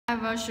I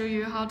will show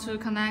you how to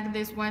connect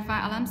this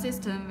Wi-Fi alarm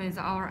system with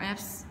our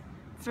apps.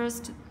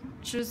 First,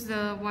 choose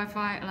the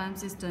Wi-Fi alarm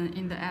system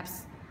in the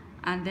apps,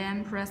 and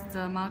then press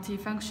the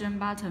multi-function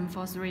button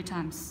for 3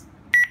 times.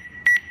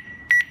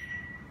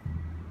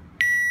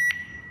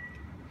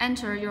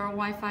 Enter your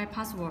Wi-Fi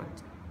password.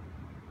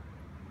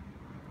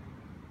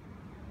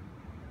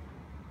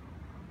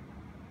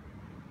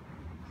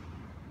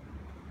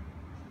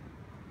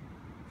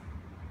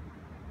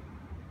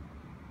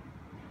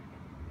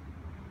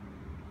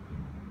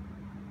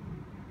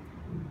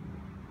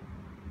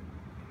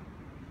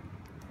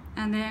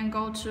 And then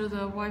go to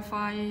the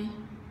Wi-Fi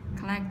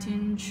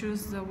connecting,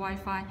 choose the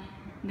Wi-Fi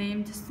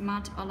named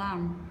Smart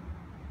Alarm,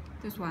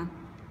 this one,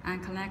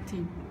 and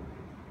connecting.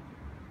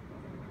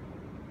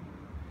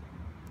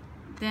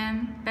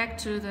 Then back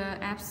to the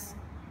apps,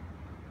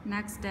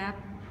 next step.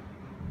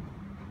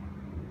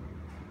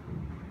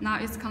 Now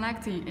it's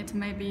connecting, it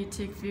may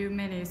take few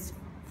minutes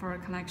for a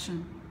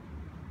connection.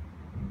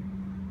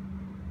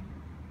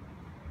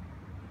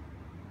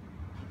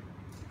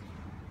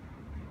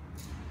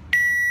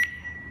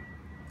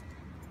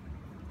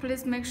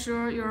 Please make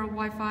sure your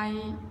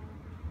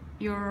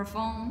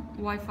phone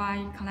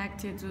Wi-Fi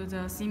connected to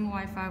the same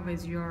Wi-Fi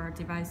with your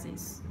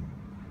devices.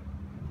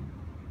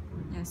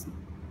 Yes.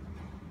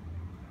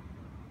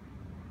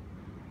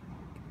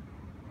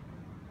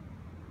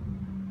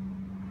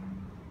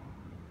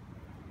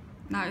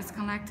 Now it's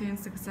connecting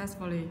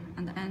successfully,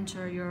 and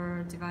enter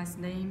your device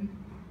name.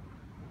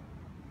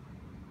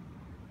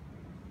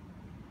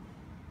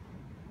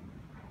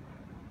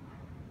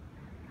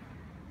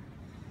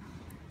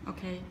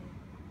 Okay.